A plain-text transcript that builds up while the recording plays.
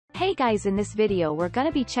Hey guys, in this video we're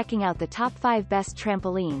gonna be checking out the top 5 best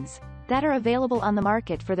trampolines that are available on the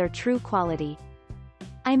market for their true quality.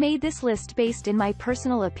 I made this list based in my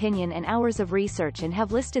personal opinion and hours of research and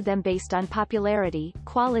have listed them based on popularity,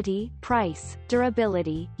 quality, price,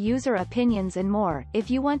 durability, user opinions and more.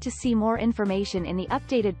 If you want to see more information in the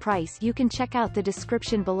updated price, you can check out the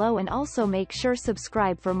description below and also make sure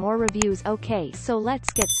subscribe for more reviews. Okay, so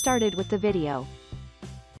let's get started with the video.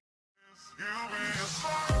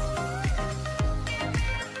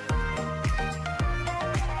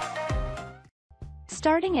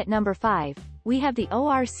 Starting at number 5, we have the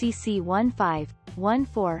ORCC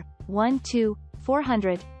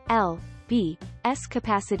 15-14-12-400-L-B S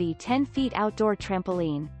capacity 10 feet outdoor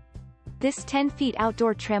trampoline. This 10 feet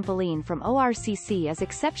outdoor trampoline from ORCC is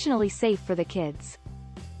exceptionally safe for the kids.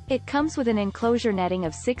 It comes with an enclosure netting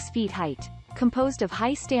of 6 feet height, composed of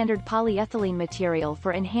high-standard polyethylene material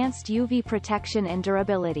for enhanced UV protection and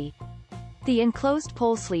durability. The enclosed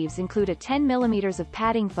pole sleeves include a 10 mm of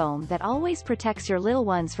padding foam that always protects your little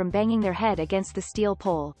ones from banging their head against the steel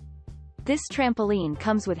pole. This trampoline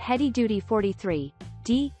comes with heavy-duty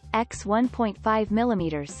 43D x 1.5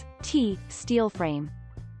 mm T steel frame.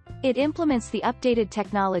 It implements the updated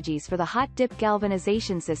technologies for the hot dip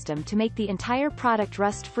galvanization system to make the entire product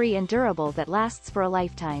rust-free and durable that lasts for a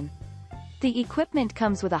lifetime. The equipment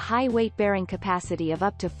comes with a high weight-bearing capacity of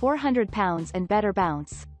up to 400 pounds and better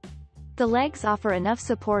bounce. The legs offer enough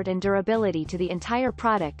support and durability to the entire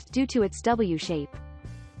product due to its W shape.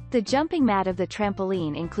 The jumping mat of the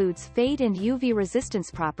trampoline includes fade and UV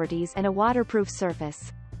resistance properties and a waterproof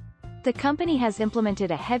surface. The company has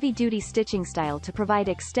implemented a heavy-duty stitching style to provide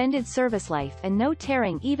extended service life and no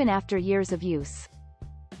tearing even after years of use.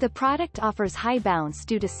 The product offers high bounce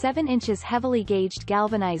due to 7 inches heavily gauged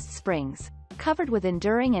galvanized springs, covered with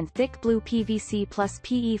enduring and thick blue PVC plus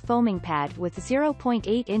PE foaming pad with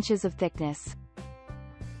 0.8 inches of thickness.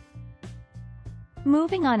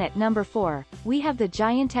 Moving on, at number 4, we have the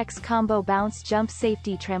Giantex Combo Bounce Jump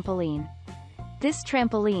Safety Trampoline. This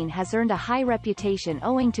trampoline has earned a high reputation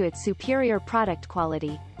owing to its superior product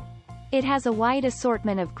quality. It has a wide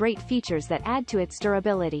assortment of great features that add to its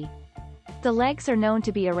durability. The legs are known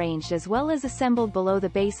to be arranged as well as assembled below the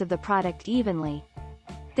base of the product evenly.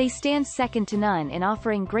 They stand second to none in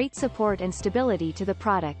offering great support and stability to the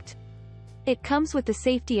product. It comes with the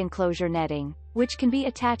safety enclosure netting, which can be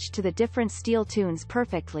attached to the different steel tunes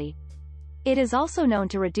perfectly. It is also known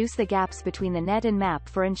to reduce the gaps between the net and map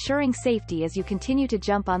for ensuring safety as you continue to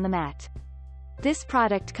jump on the mat. This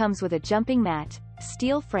product comes with a jumping mat,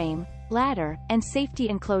 steel frame, ladder, and safety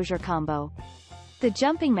enclosure combo. The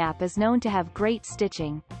jumping mat is known to have great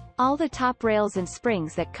stitching. All the top rails and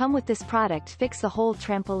springs that come with this product fix the whole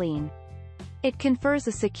trampoline. It confers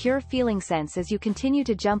a secure feeling sense as you continue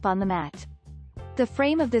to jump on the mat. The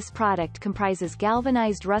frame of this product comprises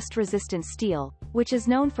galvanized rust-resistant steel, which is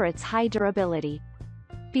known for its high durability.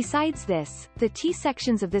 Besides this, the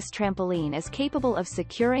T-sections of this trampoline is capable of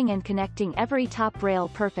securing and connecting every top rail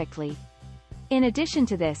perfectly. In addition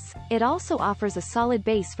to this, it also offers a solid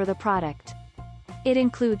base for the product. It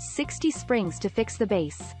includes 60 springs to fix the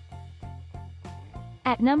base.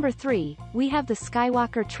 At number 3, we have the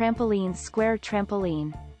Skywalker Trampoline Square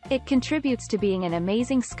Trampoline. It contributes to being an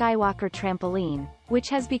amazing Skywalker trampoline, which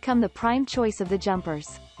has become the prime choice of the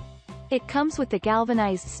jumpers. It comes with the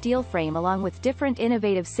galvanized steel frame along with different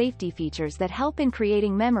innovative safety features that help in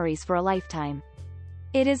creating memories for a lifetime.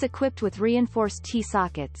 It is equipped with reinforced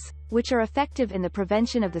T-sockets, which are effective in the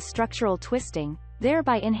prevention of the structural twisting,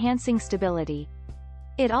 thereby enhancing stability.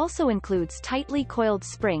 It also includes tightly coiled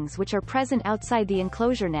springs which are present outside the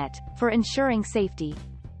enclosure net, for ensuring safety.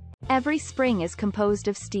 Every spring is composed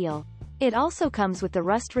of steel. It also comes with the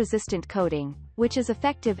rust-resistant coating, which is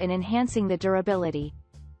effective in enhancing the durability.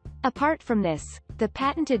 Apart from this, the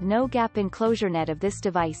patented no-gap enclosure net of this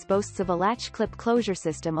device boasts of a latch clip closure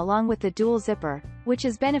system along with the dual zipper, which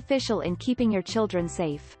is beneficial in keeping your children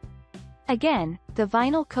safe. Again, the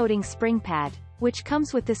vinyl coating spring pad, which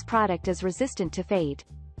comes with this product, is resistant to fade.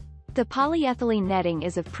 The polyethylene netting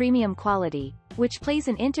is of premium quality, which plays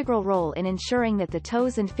an integral role in ensuring that the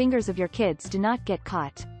toes and fingers of your kids do not get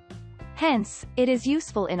caught. Hence, it is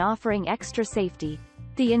useful in offering extra safety.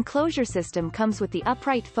 The enclosure system comes with the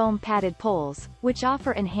upright foam padded poles, which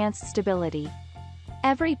offer enhanced stability.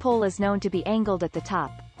 Every pole is known to be angled at the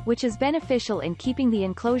top, which is beneficial in keeping the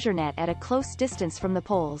enclosure net at a close distance from the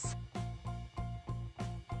poles.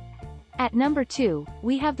 At number 2,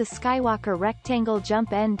 we have the Skywalker Rectangle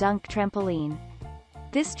Jump and Dunk Trampoline.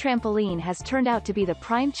 This trampoline has turned out to be the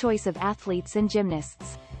prime choice of athletes and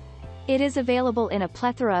gymnasts. It is available in a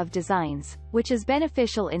plethora of designs, which is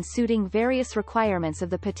beneficial in suiting various requirements of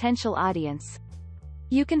the potential audience.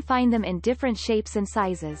 You can find them in different shapes and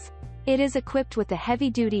sizes. It is equipped with the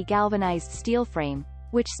heavy-duty galvanized steel frame,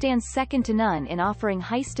 which stands second to none in offering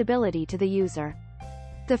high stability to the user.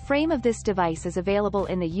 The frame of this device is available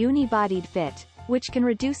in the uni-bodied fit, which can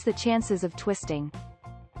reduce the chances of twisting.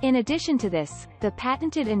 In addition to this, the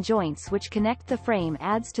patented end joints which connect the frame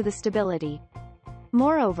adds to the stability.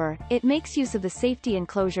 Moreover, it makes use of the safety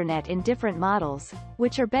enclosure net in different models,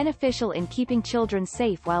 which are beneficial in keeping children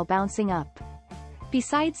safe while bouncing up.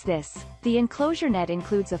 Besides this, the enclosure net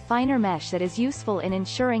includes a finer mesh that is useful in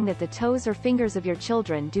ensuring that the toes or fingers of your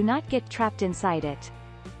children do not get trapped inside it.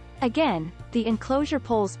 Again, the enclosure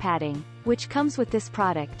poles padding, which comes with this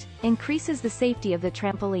product, increases the safety of the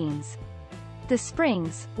trampolines. The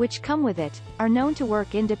springs, which come with it, are known to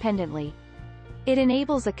work independently. It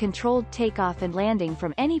enables a controlled takeoff and landing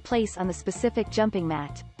from any place on the specific jumping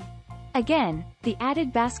mat. Again, the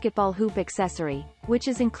added basketball hoop accessory, which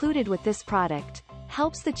is included with this product,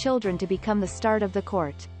 helps the children to become the start of the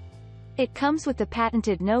court. It comes with the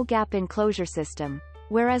patented no-gap enclosure system,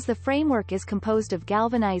 whereas the framework is composed of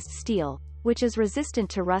galvanized steel, which is resistant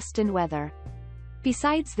to rust and weather.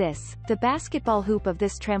 Besides this, the basketball hoop of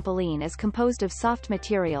this trampoline is composed of soft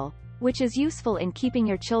material, which is useful in keeping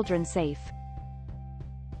your children safe.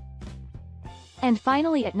 And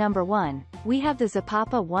finally at number 1, we have the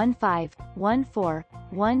Zupapa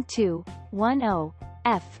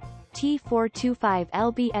 15141210F T425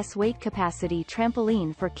 lbs weight capacity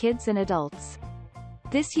trampoline for kids and adults.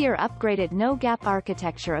 This year upgraded no-gap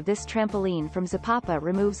architecture of this trampoline from Zupapa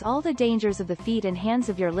removes all the dangers of the feet and hands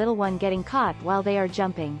of your little one getting caught while they are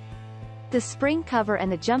jumping. The spring cover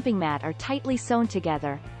and the jumping mat are tightly sewn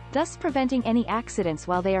together, thus preventing any accidents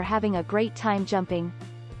while they are having a great time jumping.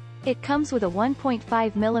 It comes with a 1.5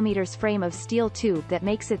 mm frame of steel tube that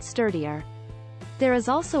makes it sturdier. There is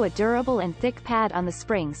also a durable and thick pad on the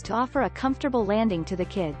springs to offer a comfortable landing to the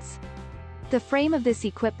kids. The frame of this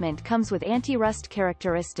equipment comes with anti-rust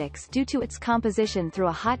characteristics due to its composition through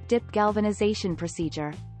a hot dip galvanization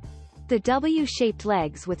procedure. The W-shaped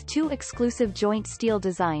legs with 2 exclusive joint steel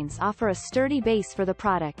designs offer a sturdy base for the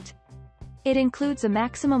product. It includes a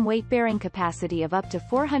maximum weight-bearing capacity of up to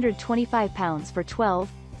 425 pounds for 12,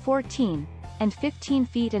 14, and 15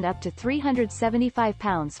 feet and up to 375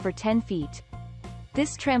 pounds for 10 feet.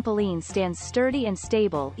 This trampoline stands sturdy and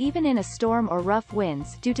stable even in a storm or rough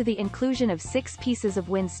winds due to the inclusion of 6 pieces of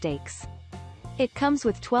wind stakes. It comes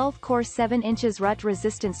with 12-core 7 inches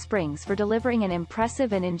rut-resistant springs for delivering an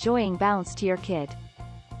impressive and enjoying bounce to your kid.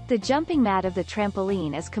 The jumping mat of the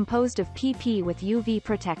trampoline is composed of PP with UV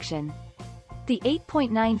protection. The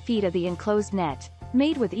 8.9 feet of the enclosed net,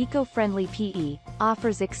 made with eco-friendly PE,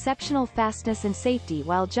 offers exceptional fastness and safety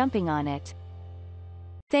while jumping on it.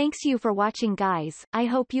 Thanks you for watching guys, I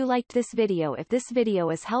hope you liked this video. If this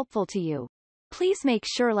video is helpful to you, please make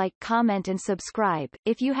sure like, comment and subscribe.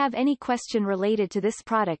 If you have any question related to this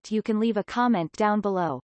product you can leave a comment down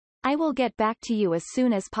below. I will get back to you as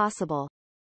soon as possible.